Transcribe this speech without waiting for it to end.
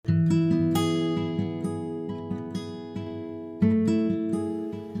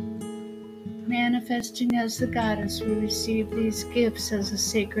manifesting as the goddess, we receive these gifts as a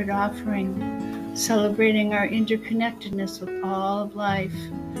sacred offering, celebrating our interconnectedness with all of life.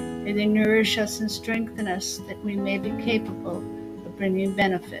 May they nourish us and strengthen us that we may be capable of bringing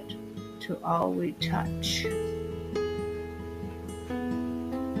benefit to all we touch.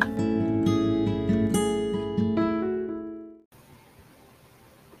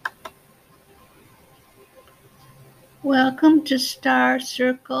 Welcome to Star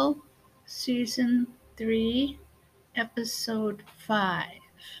Circle, Season 3, Episode 5.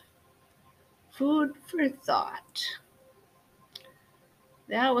 Food for Thought.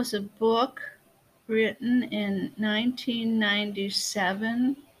 That was a book written in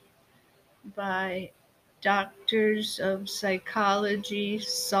 1997 by doctors of psychology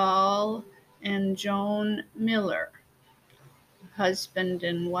Saul and Joan Miller, husband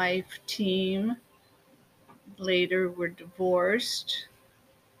and wife team. Later were divorced,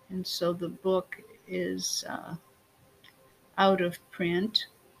 and so the book is out of print.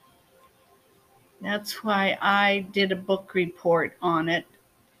 That's why I did a book report on it,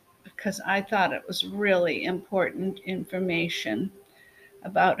 because I thought it was really important information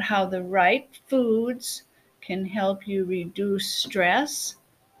about how the right foods can help you reduce stress,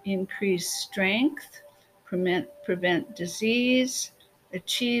 increase strength, prevent disease,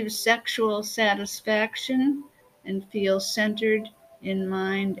 achieve sexual satisfaction, and feel centered in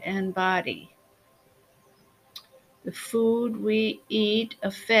mind and body. The food we eat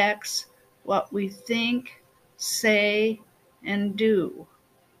affects what we think, say, and do.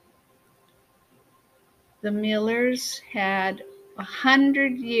 The Millers had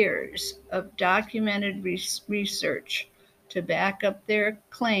 100 years of documented research to back up their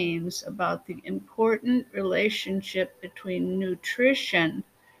claims about the important relationship between nutrition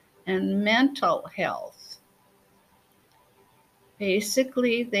and mental health.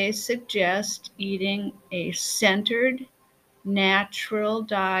 Basically, they suggest eating a centered, natural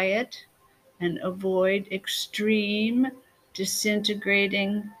diet and avoid extreme,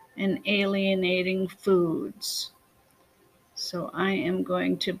 disintegrating, and alienating foods. So I am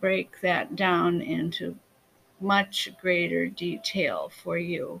going to break that down into much greater detail for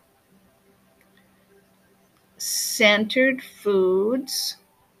you. Centered foods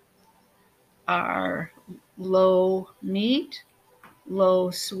are low meat,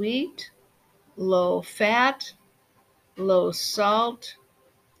 low sweet, low fat, low salt,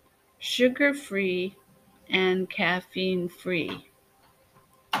 sugar-free, and caffeine-free.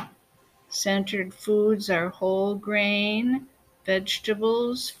 Centered foods are whole grain,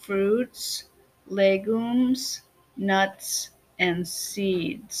 vegetables, fruits, legumes, nuts, and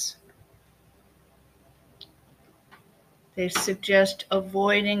seeds. They suggest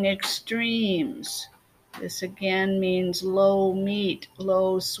avoiding extremes. This again means low meat,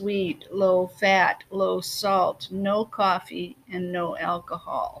 low sweet, low fat, low salt, no coffee, and no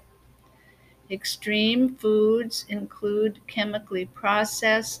alcohol. Extreme foods include chemically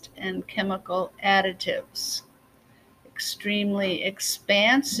processed and chemical additives. Extremely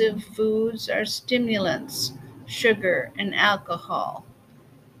expansive foods are stimulants, sugar, and alcohol.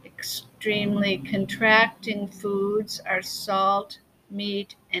 Extremely contracting foods are salt,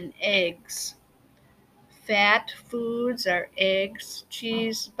 meat, and eggs. Fat foods are eggs,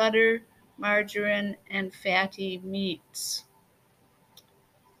 cheese, butter, margarine, and fatty meats.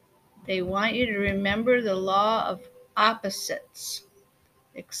 They want you to remember the law of opposites.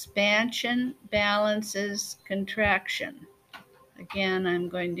 Expansion balances contraction. Again, I'm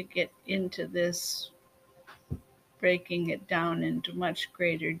going to get into this, breaking it down into much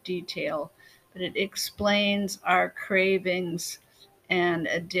greater detail, but it explains our cravings and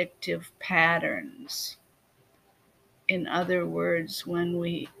addictive patterns. In other words, when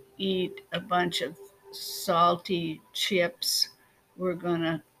we eat a bunch of salty chips, we're going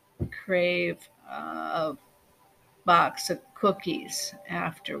to crave a box of cookies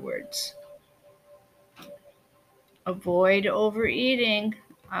afterwards. Avoid overeating.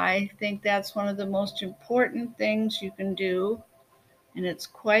 I think that's one of the most important things you can do, and it's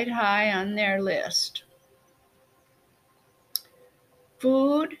quite high on their list.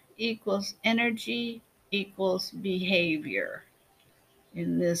 Food equals energy equals behavior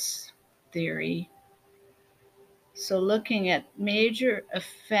in this theory. So looking at major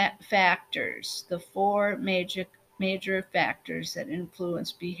factors, the four major factors that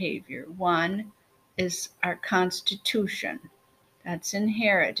influence behavior. One is our constitution. That's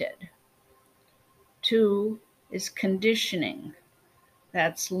inherited. Two is conditioning.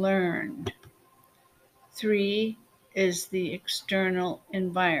 That's learned. Three is the external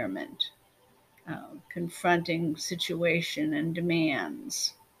environment, confronting situation and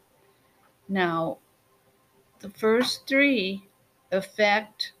demands. Now, the first three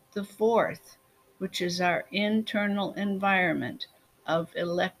affect the fourth, which is our internal environment of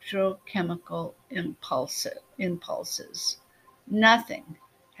electrochemical impulses. Nothing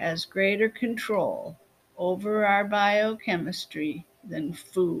has greater control over our biochemistry than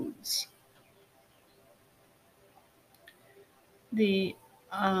foods. The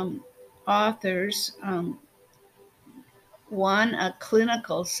authors, one a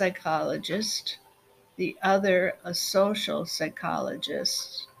clinical psychologist, the other a social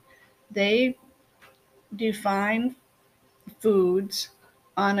psychologist, they define foods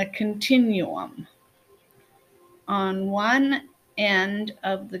on a continuum. On one end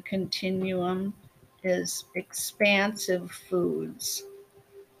of the continuum is expansive foods,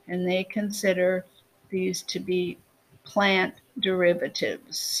 and they consider these to be plant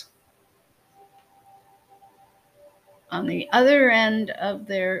derivatives. On the other end of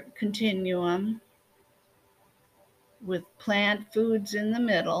their continuum, with plant foods in the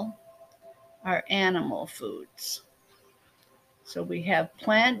middle, are animal foods. So we have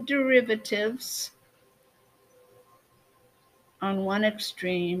plant derivatives on one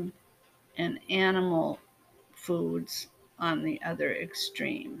extreme and animal foods on the other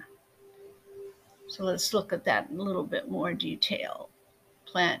extreme. So let's look at that in a little bit more detail.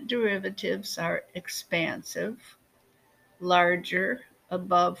 Plant derivatives are expansive, larger,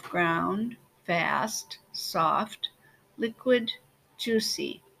 above ground, fast, soft, liquid,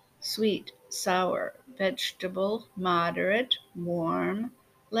 juicy, sweet, sour, vegetable, moderate, warm,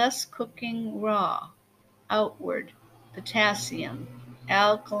 less cooking, raw, outward, potassium,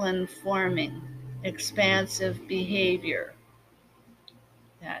 alkaline forming, expansive behavior.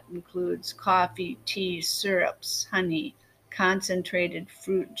 That includes coffee, tea, syrups, honey, concentrated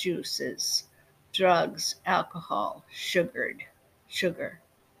fruit juices, drugs, alcohol, sugar.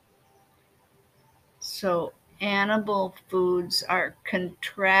 So animal foods are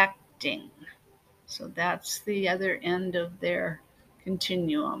contracting. So that's the other end of their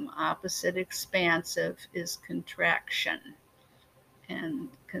continuum. Opposite expansive is contraction. And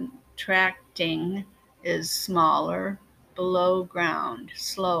contracting is smaller, below ground,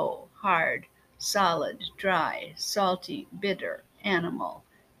 slow, hard, solid, dry, salty, bitter, animal,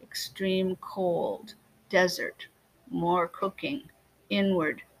 extreme cold, desert, more cooking,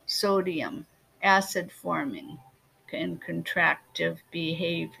 inward, sodium, acid forming, and contractive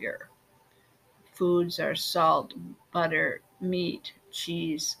behavior. Foods are salt, butter, meat,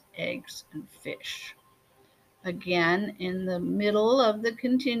 cheese, eggs, and fish. Again, in the middle of the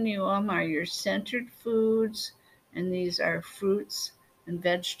continuum are your centered foods, and these are fruits and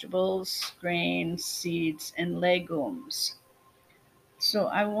vegetables, grains, seeds, and legumes. So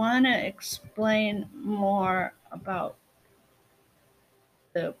I want to explain more about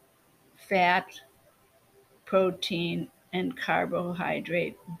the fat, protein, and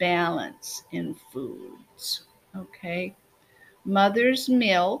carbohydrate balance in foods. Okay, mother's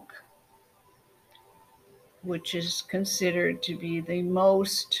milk, which is considered to be the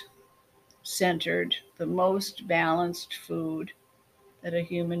most centered, the most balanced food that a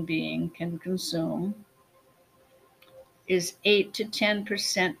human being can consume, is 8 to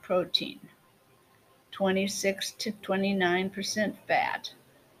 10% protein, 26 to 29% fat,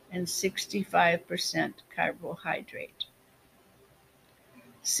 and 65% carbohydrate.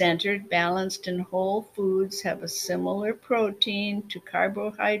 Centered, balanced, and whole foods have a similar protein to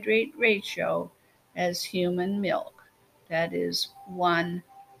carbohydrate ratio as human milk, that is 1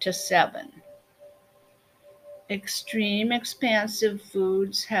 to 7. Extreme expansive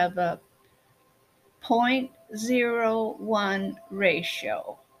foods have a 0.01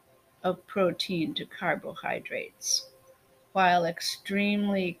 ratio of protein to carbohydrates, while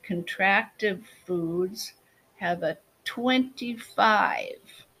extremely contractive foods have a 25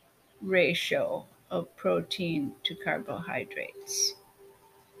 ratio of protein to carbohydrates.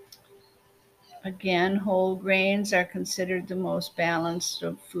 Again, whole grains are considered the most balanced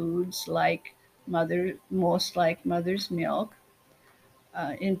of foods, most like mother's milk.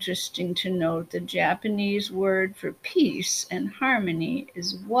 Interesting to note, the Japanese word for peace and harmony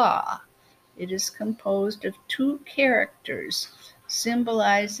is wa. It is composed of two characters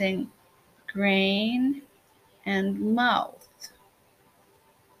symbolizing grain and mouth.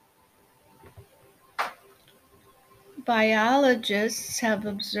 Biologists have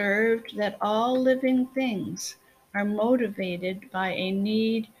observed that all living things are motivated by a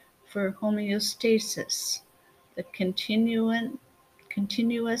need for homeostasis, the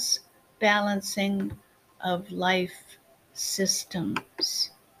continuous balancing of life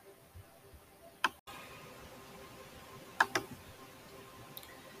systems.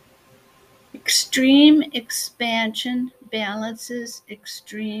 Extreme expansion balances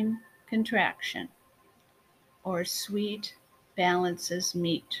extreme contraction, or sweet balances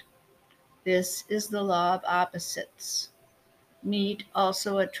meat. This is the law of opposites. Meat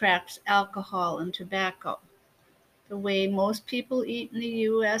also attracts alcohol and tobacco. The way most people eat in the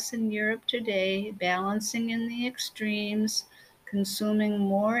US and Europe today, balancing in the extremes, consuming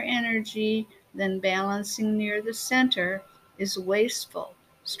more energy than balancing near the center, is wasteful,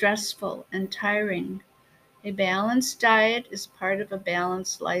 stressful, and tiring. A balanced diet is part of a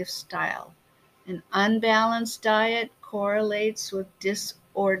balanced lifestyle. An unbalanced diet correlates with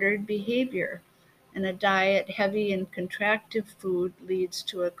disordered behavior, and a diet heavy in contractive food leads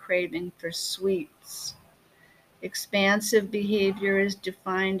to a craving for sweets. Expansive behavior is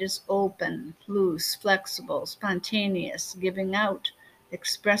defined as open, loose, flexible, spontaneous, giving out,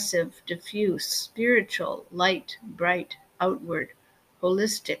 expressive, diffuse, spiritual, light, bright, outward,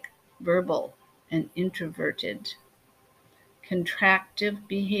 holistic, verbal, and introverted. Contractive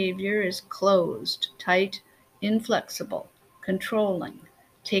behavior is closed, tight, inflexible, controlling,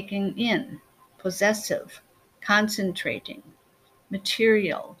 taking in, possessive, concentrating,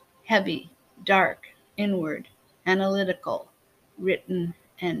 material, heavy, dark, inward, analytical, written,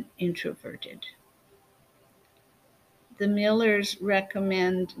 and introverted. The Millers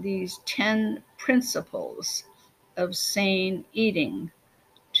recommend these 10 principles of sane eating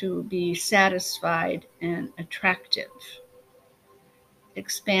to be satisfied and attractive.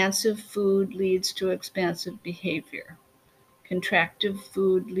 Expansive food leads to expansive behavior. Contractive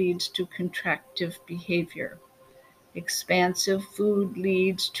food leads to contractive behavior. Expansive food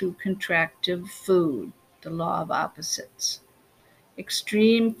leads to contractive food, the law of opposites.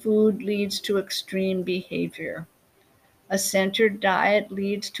 Extreme food leads to extreme behavior. A centered diet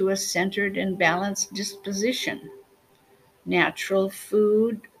leads to a centered and balanced disposition. Natural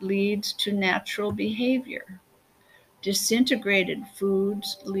food leads to natural behavior. Disintegrated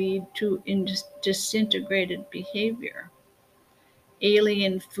foods lead to disintegrated behavior.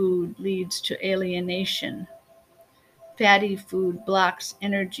 Alien food leads to alienation. Fatty food blocks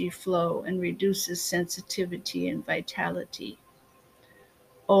energy flow and reduces sensitivity and vitality.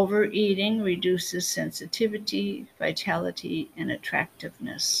 Overeating reduces sensitivity, vitality, and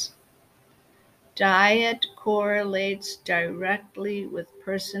attractiveness. Diet correlates directly with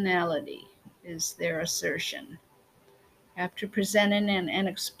personality, is their assertion. After presenting and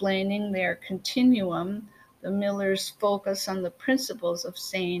explaining their continuum, the Millers focus on the principles of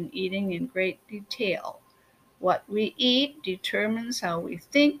sane eating in great detail. What we eat determines how we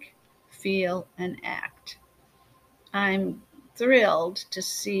think, feel, and act. I'm thrilled to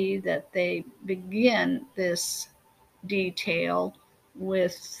see that they begin this detail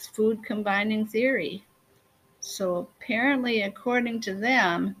with food combining theory. So apparently, according to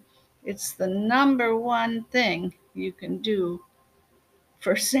them, it's the number one thing you can do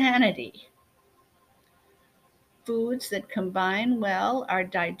for sanity. Foods that combine well are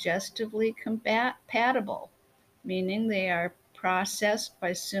digestively compatible, meaning they are processed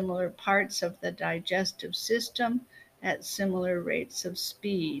by similar parts of the digestive system at similar rates of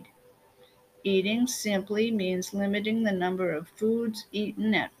speed. Eating simply means limiting the number of foods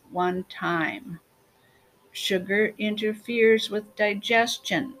eaten at one time. Sugar interferes with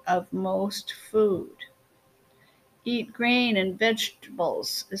digestion of most food. Eat grain and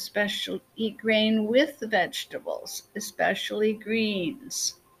vegetables, especially eat grain with vegetables, especially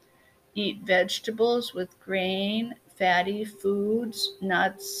greens. Eat vegetables with grain, fatty foods,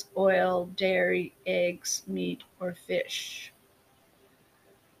 nuts, oil, dairy, eggs, meat, or fish.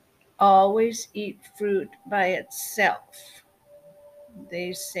 Always eat fruit by itself.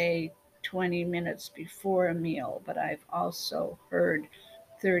 They say 20 minutes before a meal, but I've also heard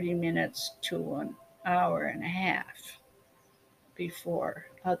 30 minutes to an hour and a half before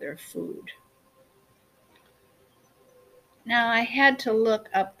other food. Now, I had to look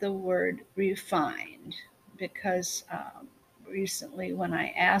up the word refined because recently when I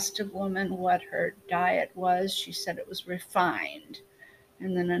asked a woman what her diet was, she said it was refined.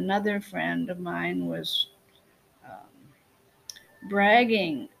 And then another friend of mine was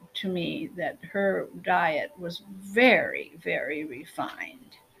bragging to me that her diet was very, very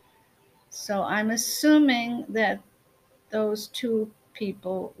refined. So I'm assuming that those two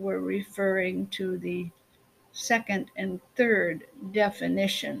people were referring to the second and third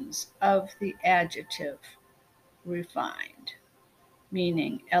definitions of the adjective refined,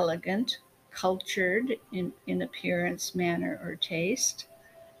 meaning elegant, cultured in appearance, manner, or taste,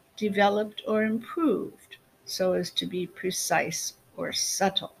 developed or improved so as to be precise or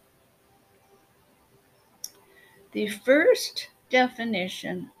subtle. The first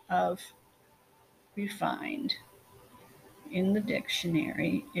definition of refined in the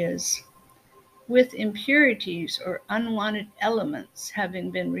dictionary is with impurities or unwanted elements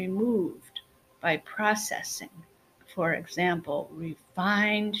having been removed by processing. For example,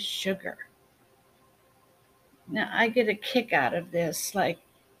 refined sugar. Now, I get a kick out of this, like,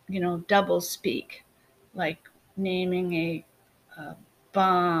 double speak, like naming a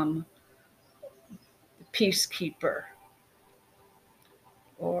bomb peacekeeper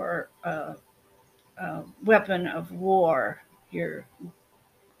or a weapon of war, your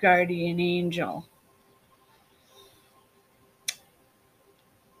guardian angel.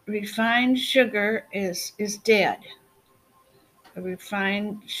 Refined sugar is dead. A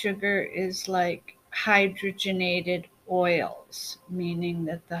refined sugar is like hydrogenated oils, meaning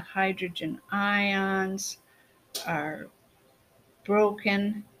that the hydrogen ions are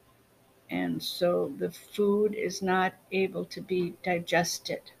broken, and so the food is not able to be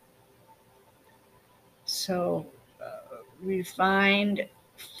digested. So refined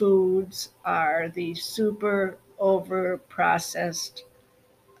foods are the super over processed,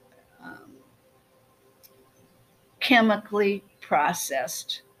 chemically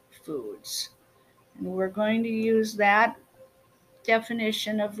processed foods. And we're going to use that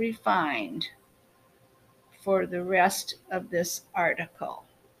definition of refined for the rest of this article.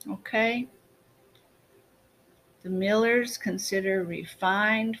 Okay? The Millers consider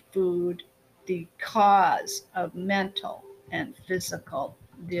refined food the cause of mental and physical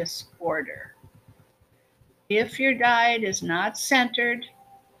disorder. If your diet is not centered,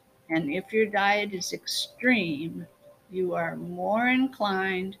 and if your diet is extreme, you are more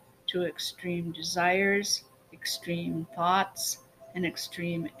inclined to extreme desires, extreme thoughts, and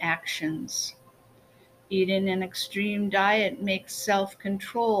extreme actions. Eating an extreme diet makes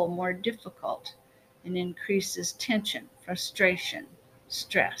self-control more difficult and increases tension, frustration,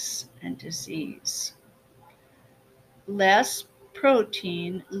 stress, and disease. Less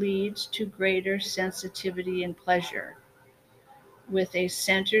protein leads to greater sensitivity and pleasure. With a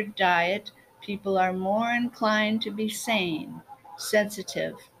centered diet, people are more inclined to be sane,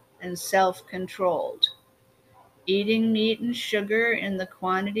 sensitive, and self-controlled. Eating meat and sugar in the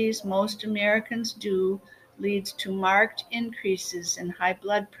quantities most Americans do leads to marked increases in high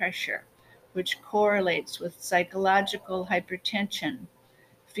blood pressure, which correlates with psychological hypertension,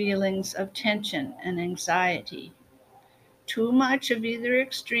 feelings of tension, and anxiety. Too much of either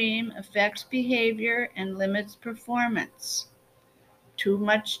extreme affects behavior and limits performance. Too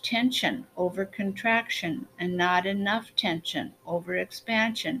much tension, over-contraction, and not enough tension,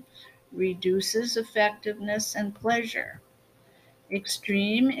 over-expansion, reduces effectiveness and pleasure.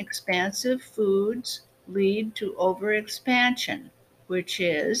 Extreme expansive foods lead to over-expansion, which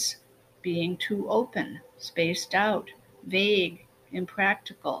is being too open, spaced out, vague,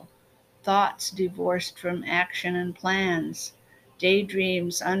 impractical, thoughts divorced from action and plans,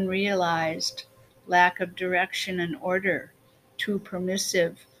 daydreams unrealized, lack of direction and order, too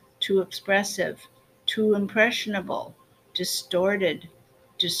permissive, too expressive, too impressionable, distorted,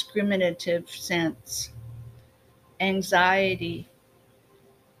 discriminative sense, anxiety,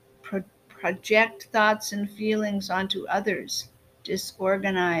 project thoughts and feelings onto others,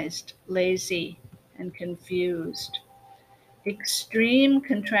 disorganized, lazy, and confused. Extreme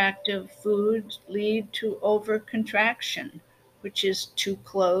contractive foods lead to over-contraction, which is too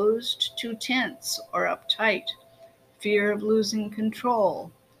closed, too tense, or uptight, fear of losing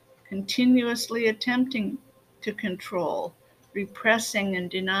control, continuously attempting to control, repressing and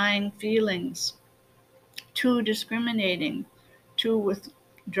denying feelings, too discriminating, too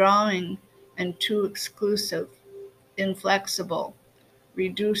withdrawing, and too exclusive, inflexible,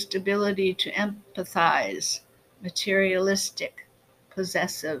 reduced ability to empathize, materialistic,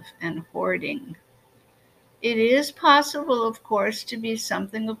 possessive, and hoarding. It is possible, of course, to be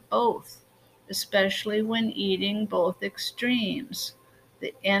something of both, especially when eating both extremes.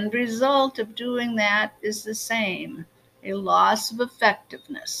 The end result of doing that is the same: a loss of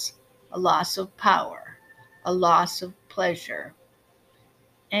effectiveness, a loss of power, a loss of pleasure.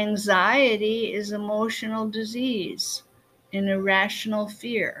 Anxiety is emotional disease, an irrational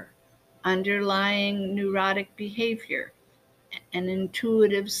fear, underlying neurotic behavior, an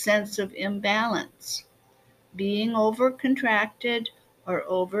intuitive sense of imbalance. Being overcontracted or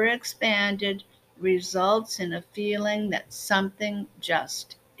overexpanded results in a feeling that something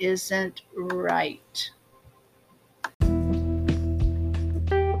just isn't right.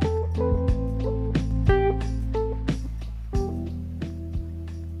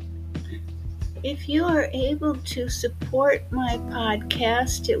 If you are able to support my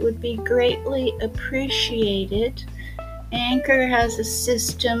podcast, it would be greatly appreciated. Anchor has a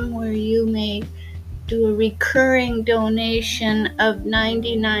system where you may do a recurring donation of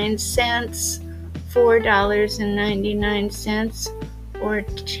 99 cents, $4.99, or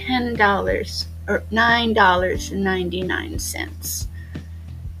 $10 or $9.99.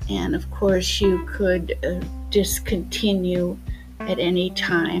 And of course, you could discontinue at any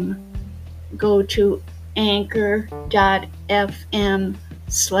time. Go to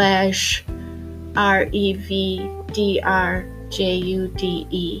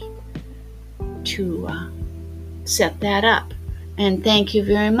anchor.fm/REVDRJUDE to set that up. And thank you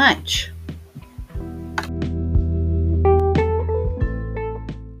very much.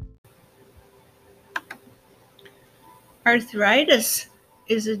 Arthritis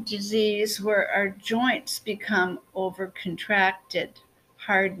is a disease where our joints become overcontracted,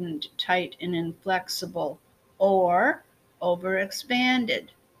 hardened, tight, and inflexible, or overexpanded,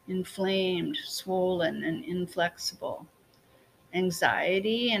 inflamed, swollen, and inflexible.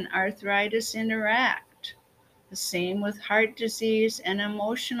 Anxiety and arthritis interact. The same with heart disease and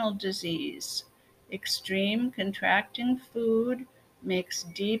emotional disease. Extreme contracting food makes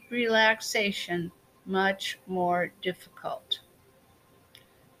deep relaxation much more difficult.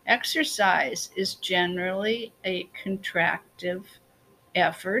 Exercise is generally a contractive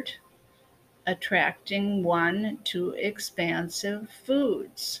effort, attracting one to expansive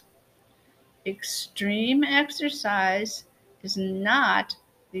foods. Extreme exercise is not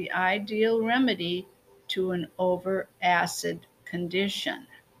the ideal remedy to an over-acid condition.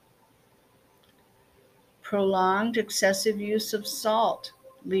 Prolonged excessive use of salt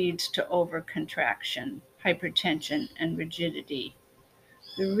leads to overcontraction, hypertension, and rigidity.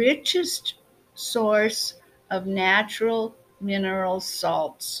 The richest source of natural mineral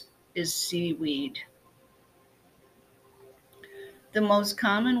salts is seaweed. The most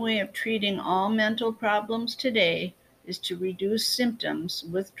common way of treating all mental problems today is to reduce symptoms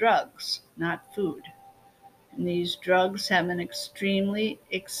with drugs, not food. And these drugs have an extremely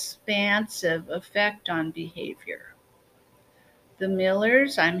expansive effect on behavior. The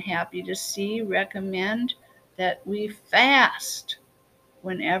Millers, I'm happy to see, recommend that we fast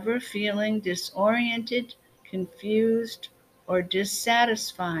whenever feeling disoriented, confused, or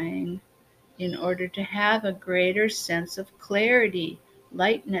dissatisfying in order to have a greater sense of clarity,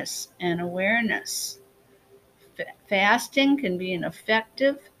 lightness, and awareness. Fasting can be an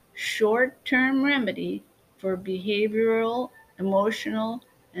effective, short-term remedy for behavioral, emotional,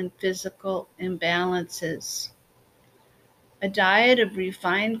 and physical imbalances. A diet of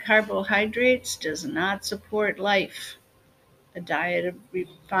refined carbohydrates does not support life. A diet of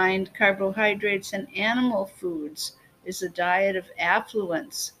refined carbohydrates and animal foods is a diet of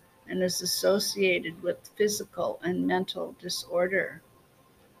affluence and is associated with physical and mental disorder.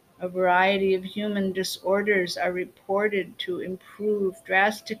 A variety of human disorders are reported to improve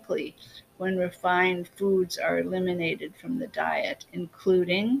drastically when refined foods are eliminated from the diet,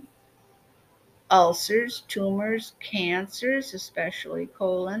 including ulcers, tumors, cancers, especially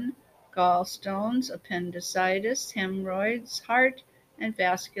colon, gallstones, appendicitis, hemorrhoids, heart and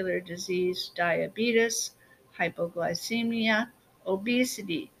vascular disease, diabetes, hypoglycemia,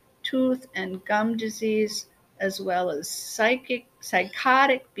 obesity, tooth and gum disease, as well as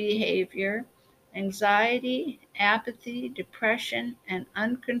psychotic behavior, anxiety, apathy, depression, and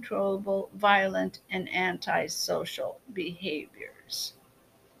uncontrollable violent and antisocial behaviors.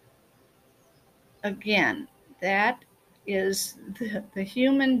 Again, that is the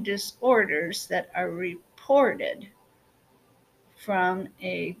human disorders that are reported from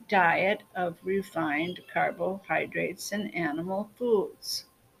a diet of refined carbohydrates and animal foods.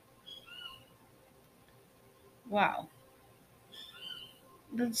 Wow.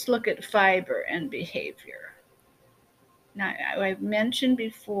 Let's look at fiber and behavior. Now, I've mentioned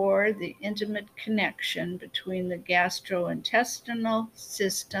before the intimate connection between the gastrointestinal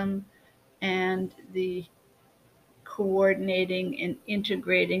system and the coordinating and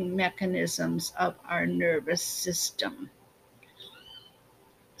integrating mechanisms of our nervous system.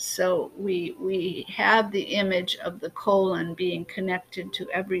 So we have the image of the colon being connected to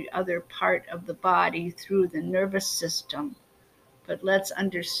every other part of the body through the nervous system. But let's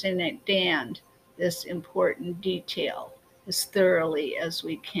understand this important detail as thoroughly as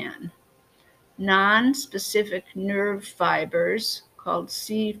we can. Non-specific nerve fibers, called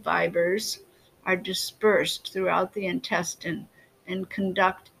C fibers, are dispersed throughout the intestine and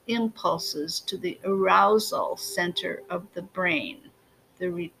conduct impulses to the arousal center of the brain, the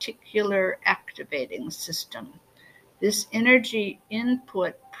reticular activating system. This energy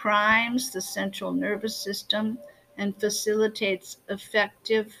input primes the central nervous system and facilitates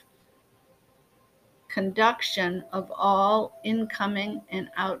effective conduction of all incoming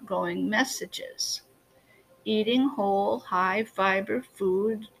and outgoing messages. Eating whole, high-fiber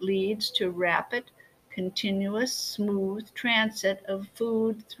food leads to rapid, continuous, smooth transit of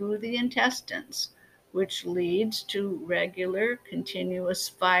food through the intestines, which leads to regular, continuous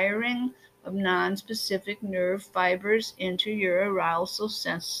firing of nonspecific nerve fibers into your arousal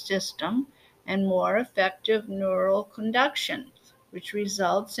system and more effective neural conduction, which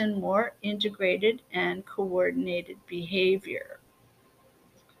results in more integrated and coordinated behavior.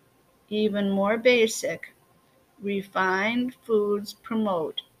 Even more basic, refined foods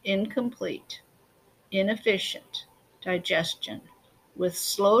promote incomplete, inefficient digestion with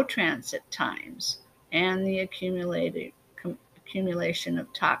slow transit times and the accumulation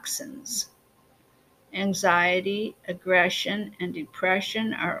of toxins. Anxiety, aggression, and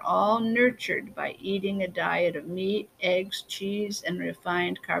depression are all nurtured by eating a diet of meat, eggs, cheese, and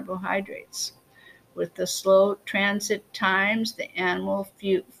refined carbohydrates. With the slow transit times, the animal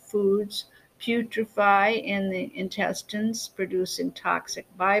foods putrefy in the intestines, producing toxic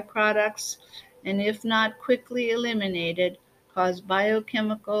byproducts, and if not quickly eliminated, cause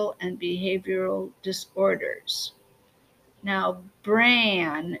biochemical and behavioral disorders. Now,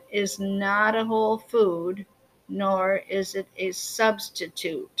 bran is not a whole food, nor is it a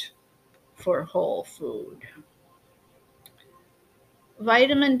substitute for whole food.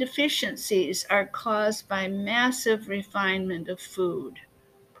 Vitamin deficiencies are caused by massive refinement of food.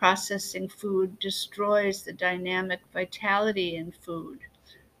 Processing food destroys the dynamic vitality in food.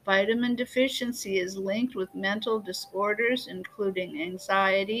 Vitamin deficiency is linked with mental disorders, including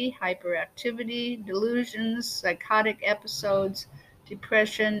anxiety, hyperactivity, delusions, psychotic episodes,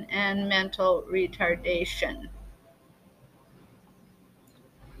 depression, and mental retardation.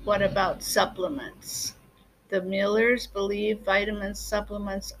 What about supplements? The Millers believe vitamin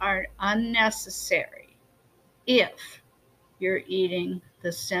supplements are unnecessary if you're eating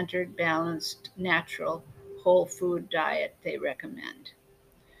the centered, balanced, natural, whole food diet they recommend.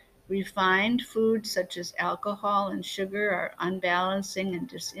 Refined foods such as alcohol and sugar are unbalancing and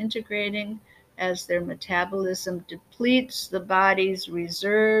disintegrating as their metabolism depletes the body's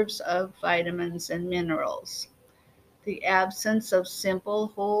reserves of vitamins and minerals. The absence of simple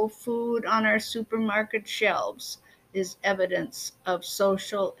whole food on our supermarket shelves is evidence of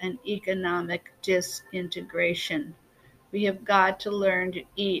social and economic disintegration. We have got to learn to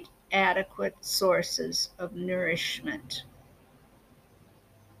eat adequate sources of nourishment.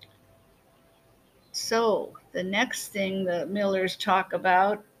 So, the next thing the Millers talk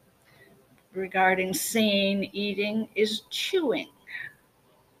about regarding sane eating is chewing.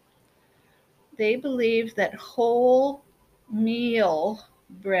 They believe that whole meal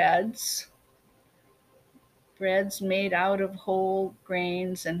breads made out of whole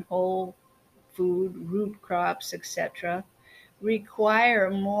grains and whole food, root crops, etc.,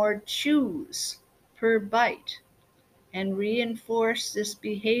 require more chews per bite and reinforce this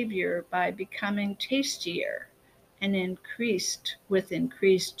behavior by becoming tastier and increased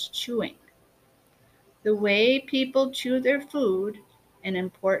chewing. The way people chew their food, an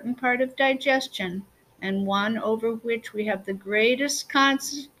important part of digestion and one over which we have the greatest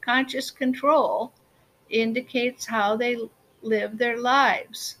conscious control, indicates how they live their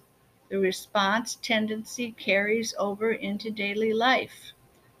lives. The response tendency carries over into daily life,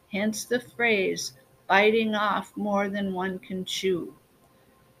 hence the phrase, biting off more than one can chew.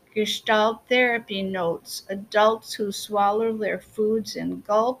 Gestalt therapy notes adults who swallow their foods in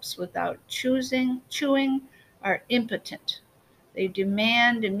gulps without chewing are impotent. They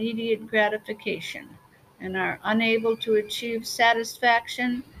demand immediate gratification and are unable to achieve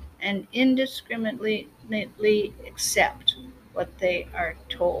satisfaction and indiscriminately accept what they are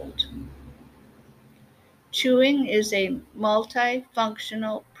told. Chewing is a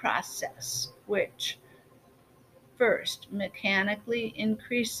multifunctional process which, first, mechanically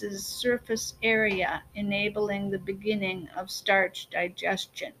increases surface area, enabling the beginning of starch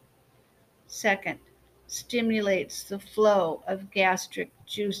digestion. Second, stimulates the flow of gastric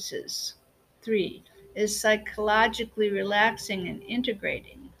juices. 3, is psychologically relaxing and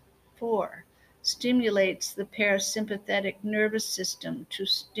integrating. 4, stimulates the parasympathetic nervous system to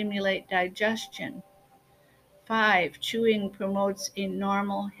stimulate digestion. 5, chewing promotes a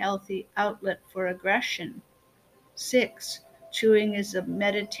normal, healthy outlet for aggression. 6, chewing is a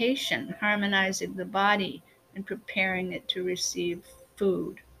meditation, harmonizing the body and preparing it to receive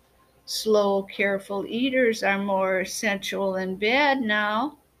food. Slow, careful eaters are more sensual in bed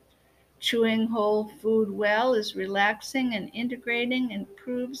now. Chewing whole food well is relaxing and integrating,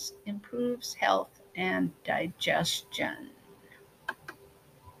 improves health and digestion.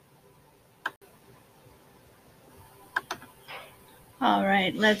 All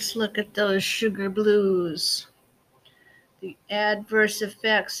right, let's look at those sugar blues. The adverse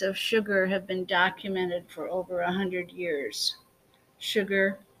effects of sugar have been documented for over 100 years.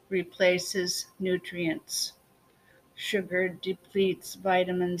 Sugar replaces nutrients. Sugar depletes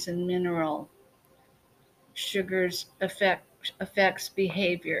vitamins and minerals. Sugar's affects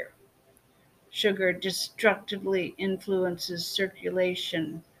behavior. Sugar destructively influences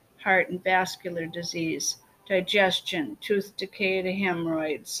circulation, heart and vascular disease, digestion, tooth decay to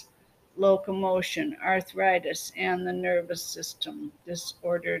hemorrhoids, locomotion, arthritis, and the nervous system,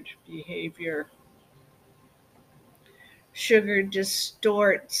 disordered behavior. Sugar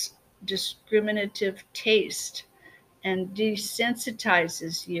distorts discriminative taste and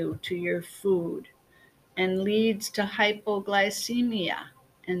desensitizes you to your food and leads to hypoglycemia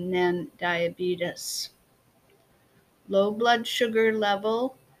and then diabetes. Low blood sugar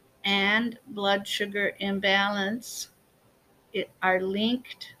level and blood sugar imbalance are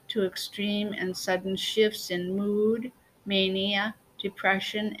linked to extreme and sudden shifts in mood, mania,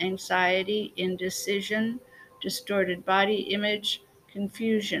 depression, anxiety, indecision, distorted body image,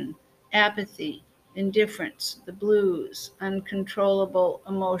 confusion, apathy, indifference, the blues, uncontrollable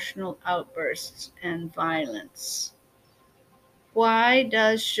emotional outbursts, and violence. Why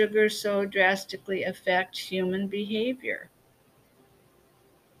does sugar so drastically affect human behavior?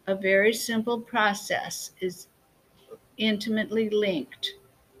 A very simple process is intimately linked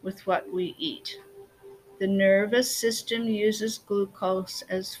with what we eat. The nervous system uses glucose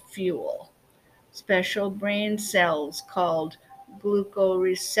as fuel. Special brain cells called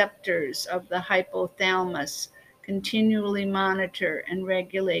glucoreceptors of the hypothalamus continually monitor and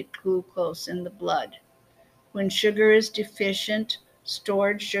regulate glucose in the blood. When sugar is deficient,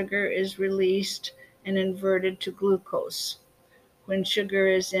 stored sugar is released and converted to glucose. When sugar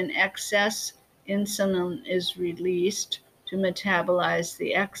is in excess, insulin is released to metabolize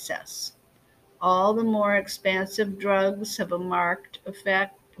the excess. All the more expensive drugs have a marked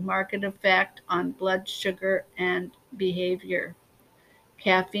effect on blood sugar and behavior.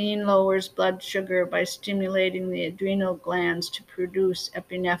 Caffeine lowers blood sugar by stimulating the adrenal glands to produce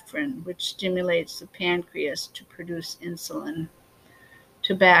epinephrine, which stimulates the pancreas to produce insulin.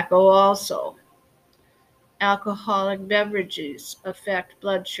 Tobacco also. Alcoholic beverages affect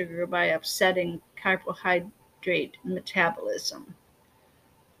blood sugar by upsetting carbohydrate metabolism.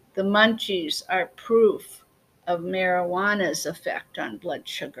 The munchies are proof of marijuana's effect on blood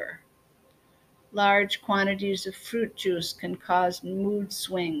sugar. Large quantities of fruit juice can cause mood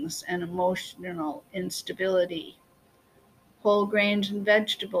swings and emotional instability. Whole grains and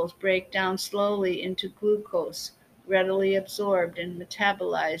vegetables break down slowly into glucose, readily absorbed and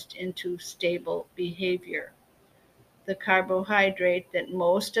metabolized into stable behavior. The carbohydrate that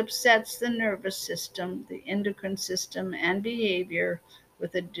most upsets the nervous system, the endocrine system, and behavior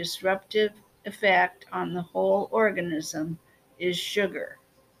with a disruptive effect on the whole organism is sugar.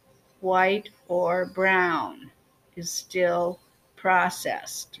 White or brown is still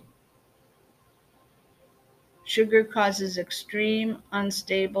processed. Sugar causes extreme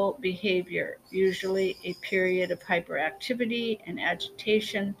unstable behavior, usually a period of hyperactivity and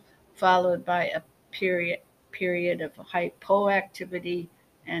agitation, followed by a period of hypoactivity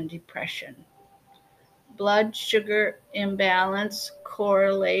and depression. Blood sugar imbalance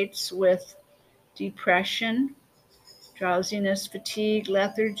correlates with depression, drowsiness, fatigue,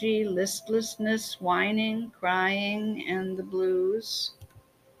 lethargy, listlessness, whining, crying, and the blues.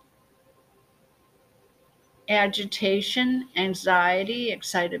 Agitation, anxiety,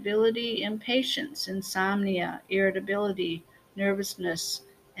 excitability, impatience, insomnia, irritability, nervousness,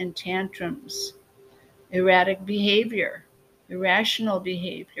 and tantrums. Erratic behavior, irrational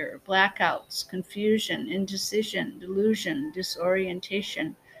behavior, blackouts, confusion, indecision, delusion,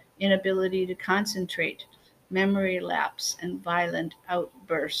 disorientation, inability to concentrate, memory lapse, and violent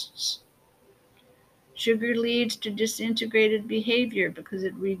outbursts. Sugar leads to disintegrated behavior because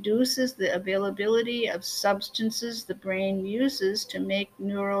it reduces the availability of substances the brain uses to make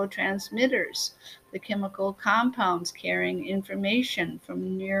neurotransmitters, the chemical compounds carrying information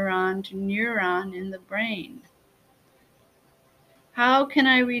from neuron to neuron in the brain. How can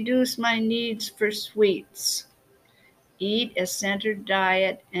I reduce my needs for sweets? Eat a centered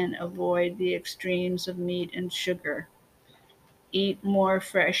diet and avoid the extremes of meat and sugar. Eat more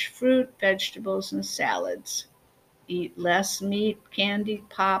fresh fruit, vegetables, and salads. Eat less meat, candy,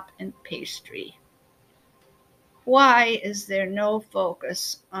 pop, and pastry. Why is there no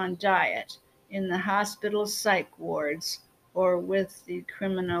focus on diet in the hospital psych wards or with the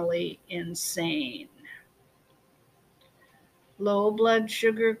criminally insane? Low blood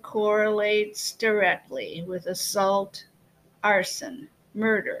sugar correlates directly with assault, arson,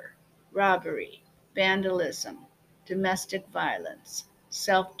 murder, robbery, vandalism, domestic violence,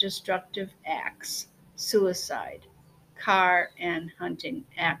 self destructive acts, suicide, car and hunting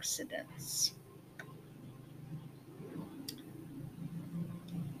accidents.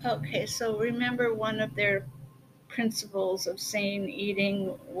 Okay, so remember one of their principles of sane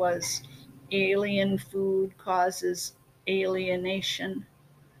eating was alien food causes alienation.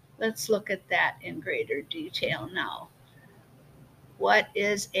 Let's look at that in greater detail now. What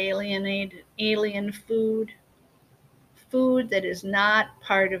is alien food? Food that is not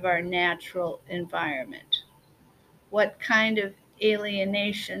part of our natural environment. What kind of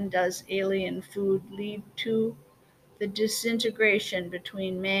alienation does alien food lead to? The disintegration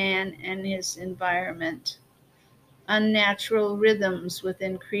between man and his environment. Unnatural rhythms with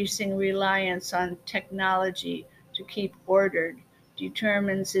increasing reliance on technology to keep ordered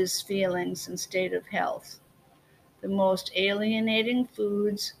determines his feelings and state of health. The most alienating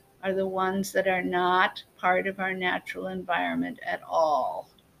foods are the ones that are not part of our natural environment at all,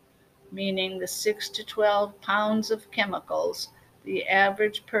 meaning the 6 to 12 pounds of chemicals the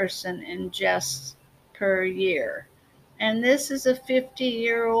average person ingests per year. And this is a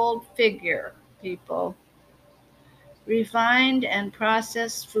 50-year-old figure, people. Refined and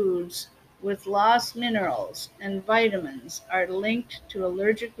processed foods with lost minerals and vitamins are linked to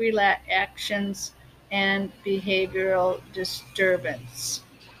allergic reactions and behavioral disturbance.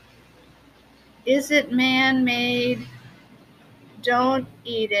 Is it man made? Don't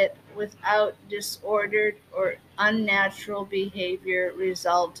eat it without disordered or unnatural behavior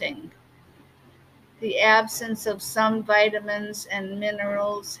resulting. The absence of some vitamins and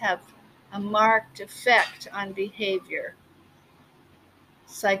minerals have a marked effect on behavior.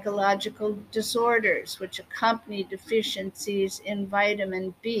 Psychological disorders which accompany deficiencies in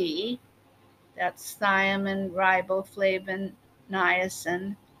vitamin B, that's thiamine, riboflavin,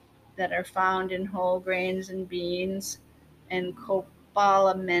 niacin, that are found in whole grains and beans, and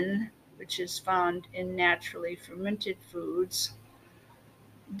cobalamin, which is found in naturally fermented foods.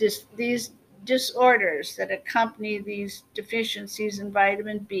 These disorders that accompany these deficiencies in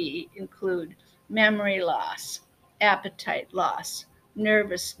vitamin B include memory loss, appetite loss,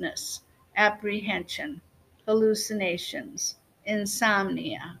 nervousness, apprehension, hallucinations,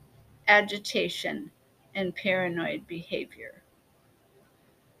 insomnia, agitation, and paranoid behavior.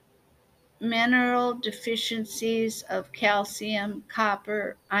 Mineral deficiencies of calcium,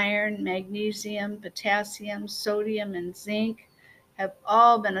 copper, iron, magnesium, potassium, sodium, and zinc have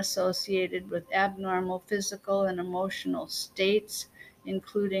all been associated with abnormal physical and emotional states,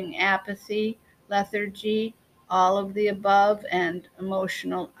 including apathy, lethargy, all of the above, and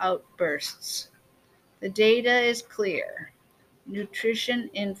emotional outbursts. The data is clear.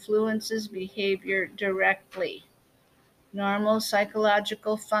 Nutrition influences behavior directly. Normal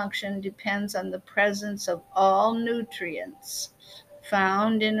psychological function depends on the presence of all nutrients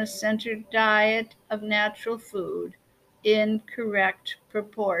found in a centered diet of natural food in correct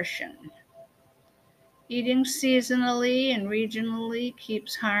proportion. Eating seasonally and regionally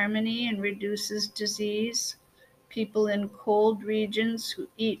keeps harmony and reduces disease. People in cold regions who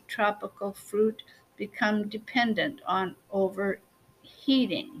eat tropical fruit become dependent on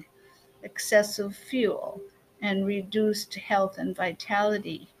overheating, excessive fuel, and reduced health and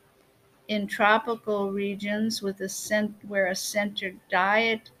vitality. In tropical regions where a centered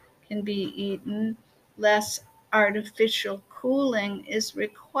diet can be eaten, less artificial cooling is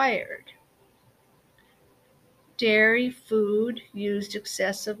required. Dairy food used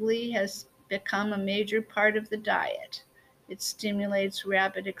excessively has become a major part of the diet. It stimulates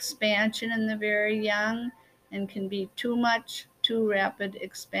rapid expansion in the very young and can be too much, too rapid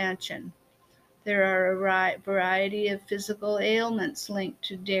expansion. There are a variety of physical ailments linked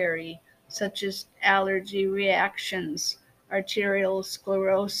to dairy, such as allergy reactions, arterial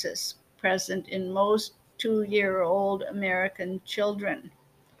sclerosis, present in most 2-year-old American children,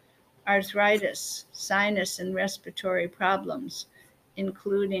 arthritis, sinus and respiratory problems,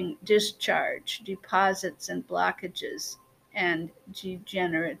 including discharge, deposits and blockages, and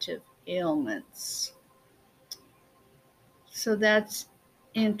degenerative ailments. So that's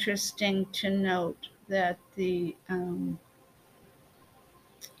interesting to note that the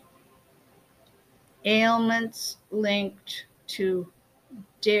ailments linked to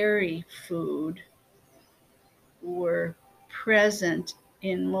dairy food were present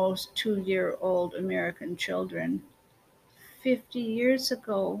in most 2-year-old American children 50 years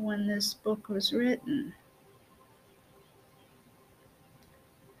ago when this book was written.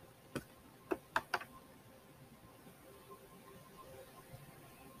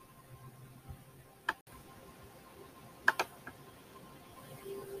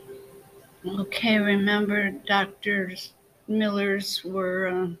 Okay, remember Dr. Miller's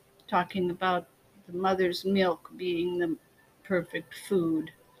were talking about the mother's milk being the perfect food.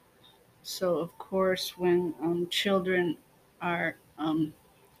 So, of course, when children are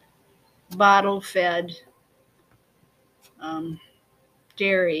bottle fed um,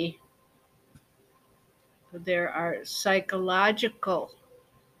 dairy, there are psychological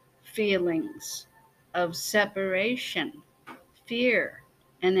feelings of separation, fear,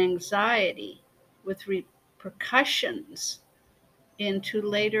 and anxiety with repercussions into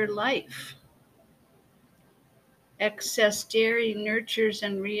later life. Excess dairy nurtures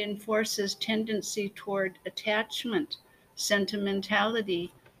and reinforces tendency toward attachment,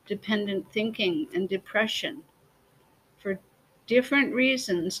 sentimentality, dependent thinking, and depression. For different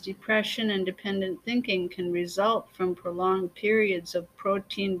reasons, depression and dependent thinking can result from prolonged periods of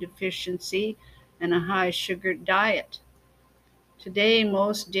protein deficiency and a high sugar diet. Today,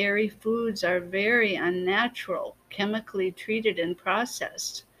 most dairy foods are very unnatural, chemically treated and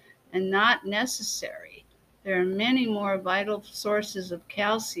processed, and not necessary. There are many more vital sources of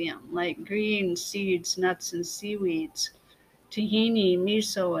calcium, like green seeds, nuts, and seaweeds. Tahini,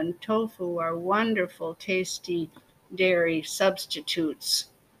 miso, and tofu are wonderful, tasty dairy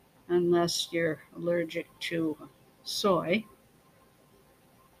substitutes, unless you're allergic to soy.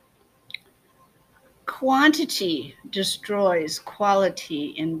 Quantity destroys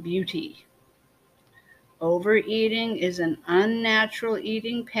quality and beauty. Overeating is an unnatural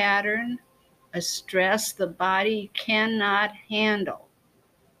eating pattern, a stress the body cannot handle.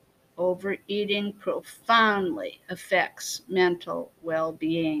 Overeating profoundly affects mental well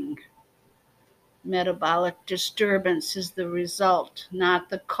being. Metabolic disturbance is the result, not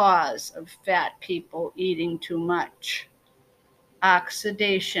the cause, of fat people eating too much.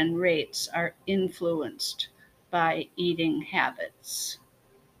 Oxidation rates are influenced by eating habits.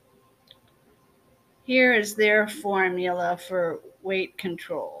 Here is their formula for weight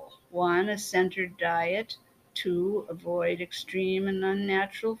control. 1, a centered diet. 2, avoid extreme and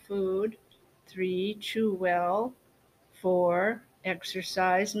unnatural food. 3, chew well. 4,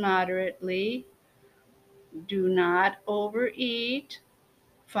 exercise moderately. Do not overeat.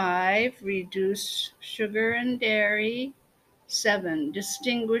 5, reduce sugar and dairy. 7,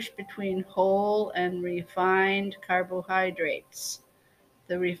 distinguish between whole and refined carbohydrates.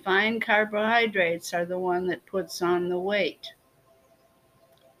 The refined carbohydrates are the one that puts on the weight.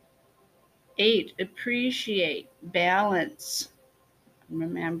 8, appreciate balance.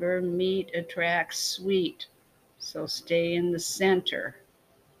 Remember, meat attracts sweet, so stay in the center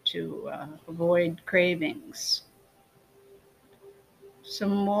to avoid cravings.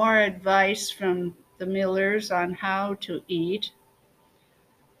 Some more advice from the Millers on how to eat.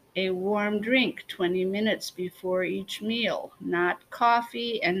 A warm drink 20 minutes before each meal, not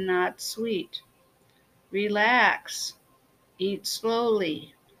coffee and not sweet. Relax, eat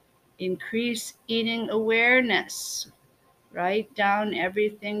slowly, increase eating awareness. Write down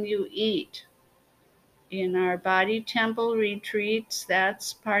everything you eat. In our body temple retreats,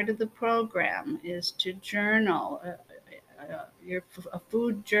 that's part of the program, is to journal, a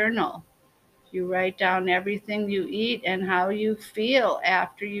food journal. You write down everything you eat and how you feel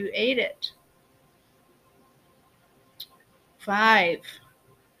after you ate it. 5,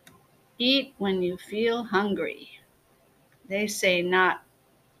 eat when you feel hungry. They say not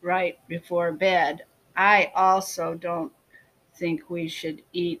right before bed. I also don't think we should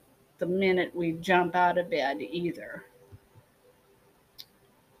eat the minute we jump out of bed either.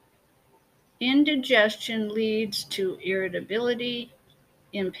 Indigestion leads to irritability,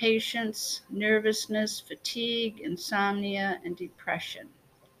 impatience, nervousness, fatigue, insomnia, and depression.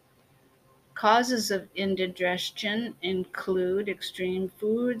 Causes of indigestion include extreme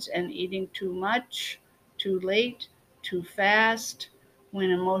foods and eating too much, too late, too fast,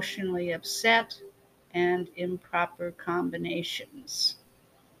 when emotionally upset, and improper combinations.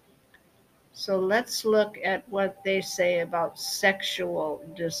 So let's look at what they say about sexual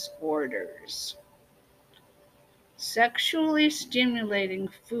disorders. Sexually stimulating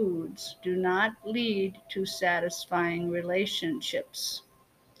foods do not lead to satisfying relationships.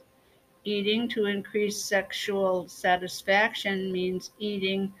 Eating to increase sexual satisfaction means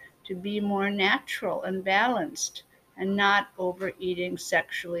eating to be more natural and balanced, and not overeating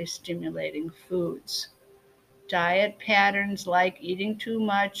sexually stimulating foods. Diet patterns like eating too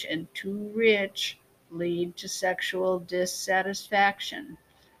much and too rich lead to sexual dissatisfaction.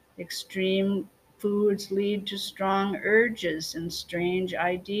 Extreme foods lead to strong urges and strange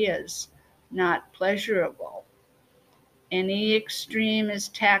ideas, not pleasurable. Any extreme is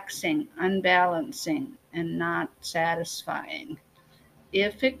taxing, unbalancing, and not satisfying.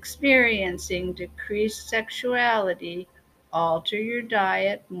 If experiencing decreased sexuality, alter your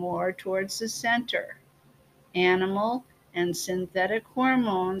diet more towards the center. Animal and synthetic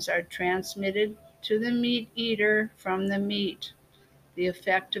hormones are transmitted to the meat eater from the meat. The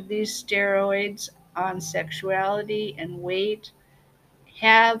effect of these steroids on sexuality and weight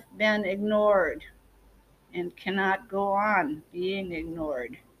have been ignored and cannot go on being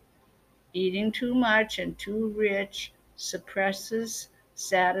ignored. Eating too much and too rich suppresses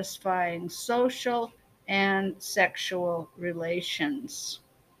satisfying social and sexual relations.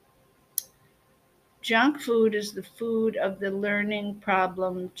 Junk food is the food of the learning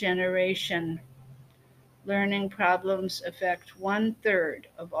problem generation. Learning problems affect 1/3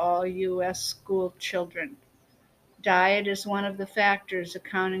 of all U.S. school children. Diet is one of the factors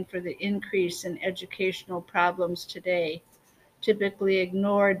accounting for the increase in educational problems today. Typically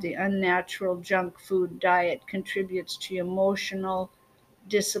ignored, the unnatural junk food diet contributes to emotional,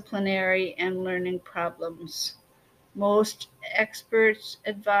 disciplinary, and learning problems. Most experts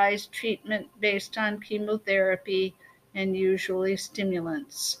advise treatment based on chemotherapy and usually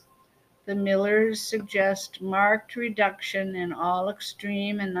stimulants. The Millers suggest marked reduction in all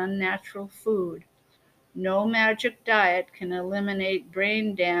extreme and unnatural food. No magic diet can eliminate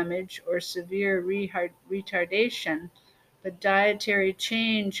brain damage or severe retardation, but dietary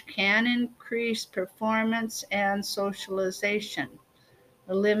change can increase performance and socialization.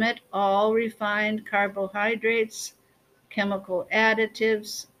 Limit all refined carbohydrates, chemical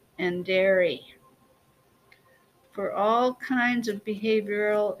additives, and dairy. For all kinds of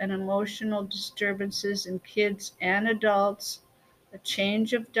behavioral and emotional disturbances in kids and adults, a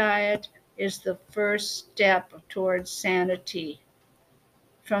change of diet is the first step towards sanity.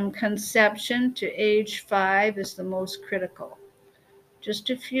 From conception to age 5 is the most critical. Just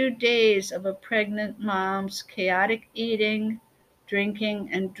a few days of a pregnant mom's chaotic eating, drinking,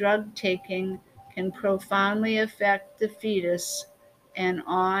 and drug taking can profoundly affect the fetus and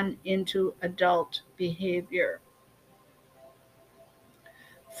on into adult behavior.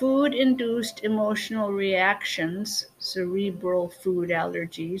 Food-induced emotional reactions, cerebral food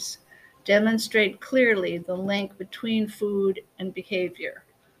allergies, demonstrate clearly the link between food and behavior.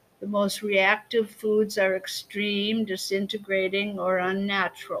 The most reactive foods are extreme, disintegrating, or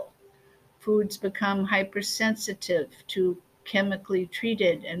unnatural. Foods become hypersensitive to chemically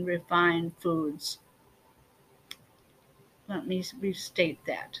treated and refined foods. Let me restate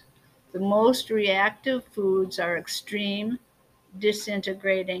that. The most reactive foods are extreme,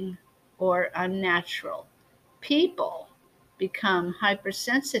 disintegrating, or unnatural. People become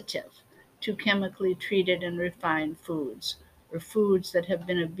hypersensitive to chemically treated and refined foods, or foods that have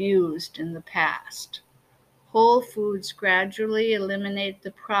been abused in the past. Whole foods gradually eliminate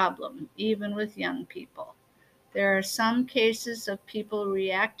the problem, even with young people. There are some cases of people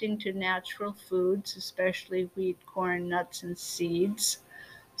reacting to natural foods, especially wheat, corn, nuts, and seeds.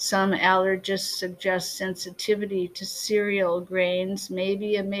 Some allergists suggest sensitivity to cereal grains may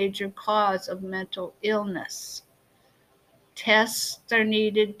be a major cause of mental illness. Tests are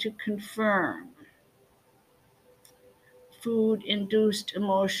needed to confirm food-induced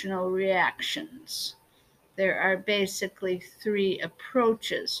emotional reactions. There are basically 3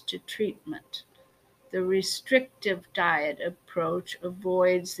 approaches to treatment. The restrictive diet approach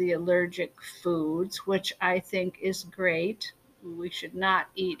avoids the allergic foods, which I think is great. We should not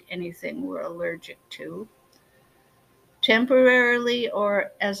eat anything we're allergic to. Temporarily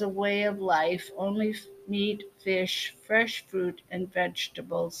or as a way of life, only meat, fish, fresh fruit, and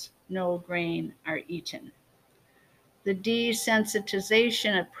vegetables, no grain, are eaten. The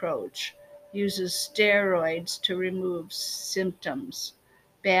desensitization approach uses steroids to remove symptoms.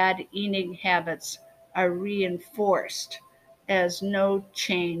 Bad eating habits are reinforced as no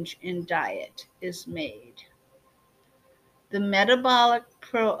change in diet is made. The metabolic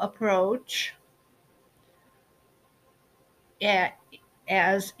approach,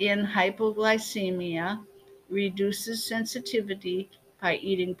 as in hypoglycemia, reduces sensitivity by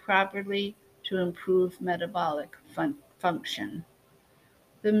eating properly to improve metabolic function.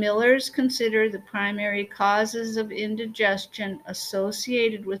 The Millers consider the primary causes of indigestion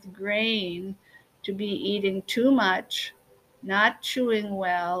associated with grain to be eating too much, not chewing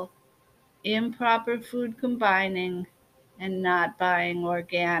well, improper food combining, and not buying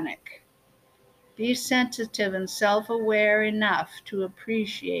organic. Be sensitive and self-aware enough to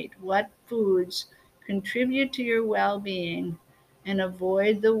appreciate what foods contribute to your well-being and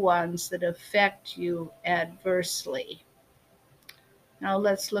avoid the ones that affect you adversely. Now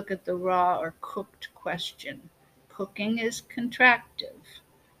let's look at the raw or cooked question. Cooking is contractive.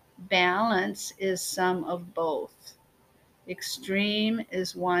 Balance is some of both. Extreme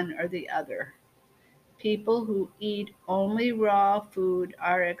is one or the other. People who eat only raw food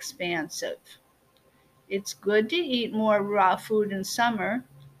are expansive. It's good to eat more raw food in summer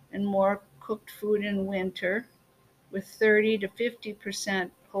and more cooked food in winter, with 30 to 50%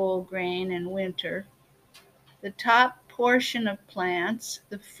 whole grain in winter. The top portion of plants,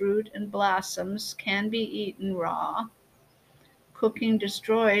 the fruit and blossoms, can be eaten raw. Cooking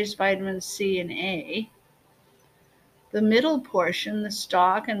destroys vitamin C and A. The middle portion, the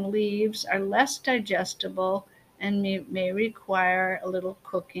stalk and leaves, are less digestible and may require a little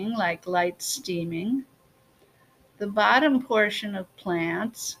cooking, like light steaming. The bottom portion of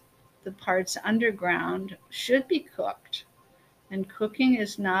plants, the parts underground, should be cooked, and cooking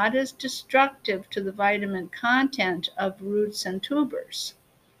is not as destructive to the vitamin content of roots and tubers.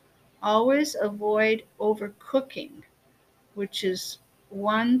 Always avoid overcooking, which is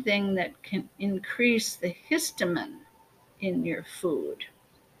one thing that can increase the histamine in your food.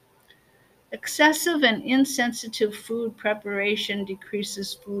 Excessive and insensitive food preparation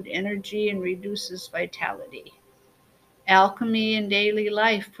decreases food energy and reduces vitality. Alchemy in daily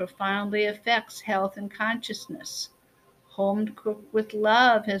life profoundly affects health and consciousness. Home cooked with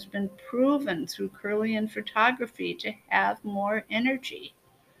love has been proven through Kirlian photography to have more energy.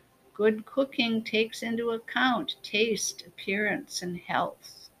 Good cooking takes into account taste, appearance, and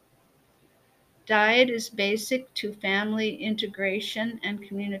health. Diet is basic to family integration and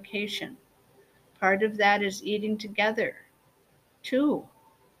communication. Part of that is eating together. 2.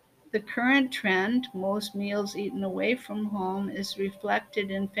 The current trend, most meals eaten away from home, is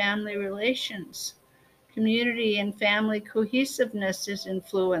reflected in family relations. Community and family cohesiveness is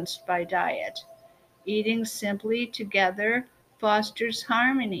influenced by diet. Eating simply together fosters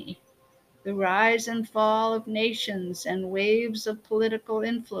harmony. The rise and fall of nations and waves of political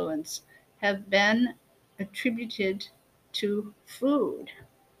influence have been attributed to food.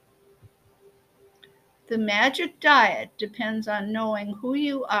 The magic diet depends on knowing who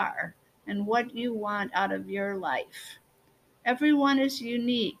you are and what you want out of your life. Everyone is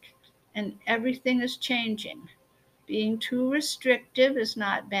unique and everything is changing. Being too restrictive is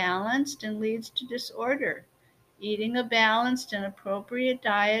not balanced and leads to disorder. Eating a balanced and appropriate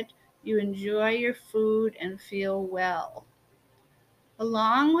diet, you enjoy your food and feel well.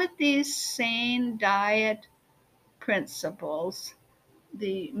 Along with these sane diet principles,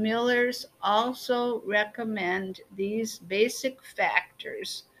 the Millers also recommend these basic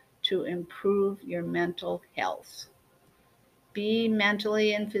factors to improve your mental health. Be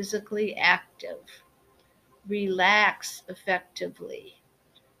mentally and physically active. Relax effectively.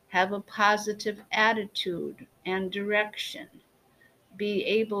 Have a positive attitude and direction. Be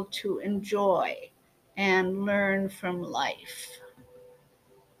able to enjoy and learn from life.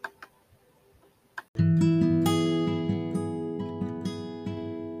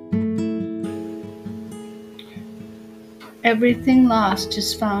 Everything lost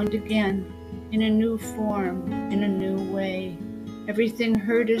is found again, in a new form, in a new way. Everything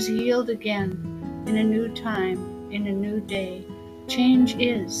hurt is healed again, in a new time, in a new day. Change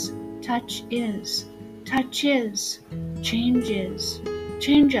is, touch is, touch is, change is.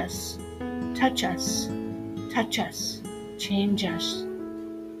 Change us, touch us, change us.